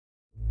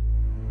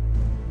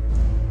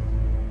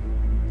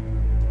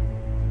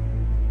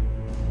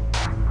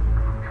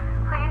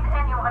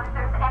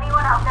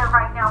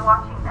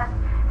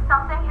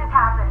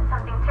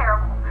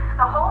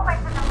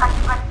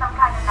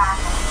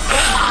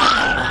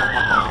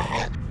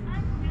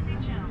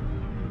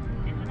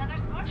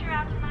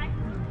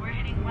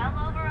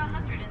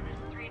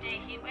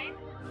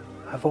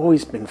I've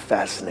always been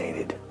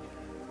fascinated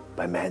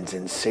by man's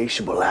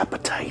insatiable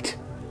appetite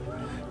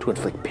to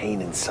inflict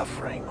pain and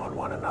suffering on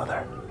one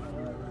another.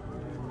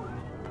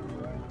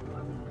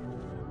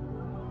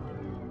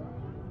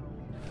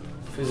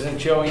 If isn't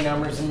Joey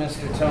Numbers and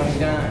Mr. Tony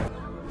Dime.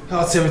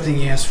 Oh, it's everything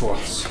he asked for.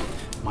 It's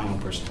my own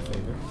personal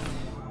favor.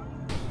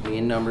 Me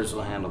and Numbers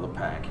will handle the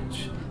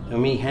package. You'll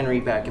meet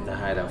Henry back at the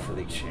Hideout for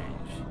the exchange.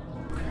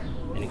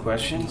 Any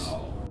questions?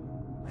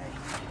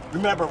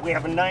 Remember, we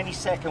have a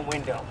 90-second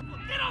window.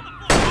 Get on the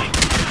floor right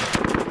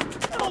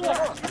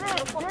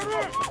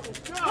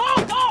now!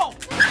 Go!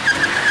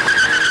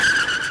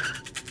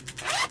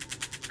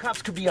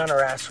 Cops could be on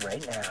our ass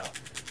right now.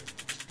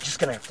 Just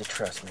gonna have to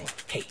trust me.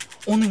 Hey,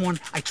 only one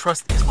I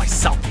trust is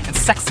myself and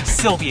sexy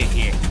Sylvia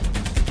here.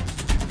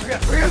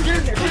 Get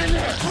in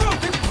there!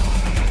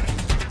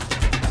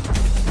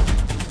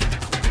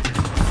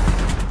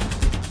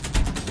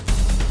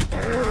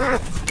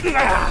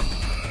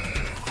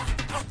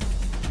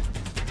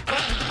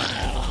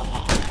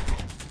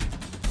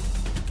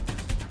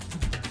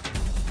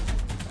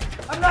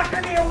 I'm not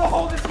gonna be able to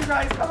hold this, you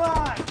guys. Come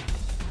on!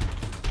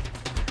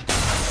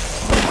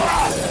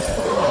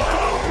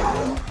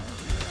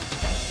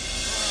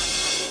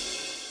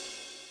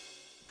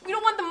 We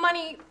don't want the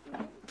money.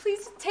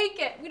 Please take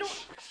it. We don't.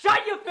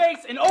 Shut your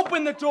face and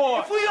open the door!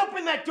 If we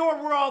open that door,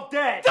 we're all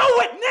dead. Do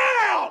it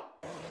now!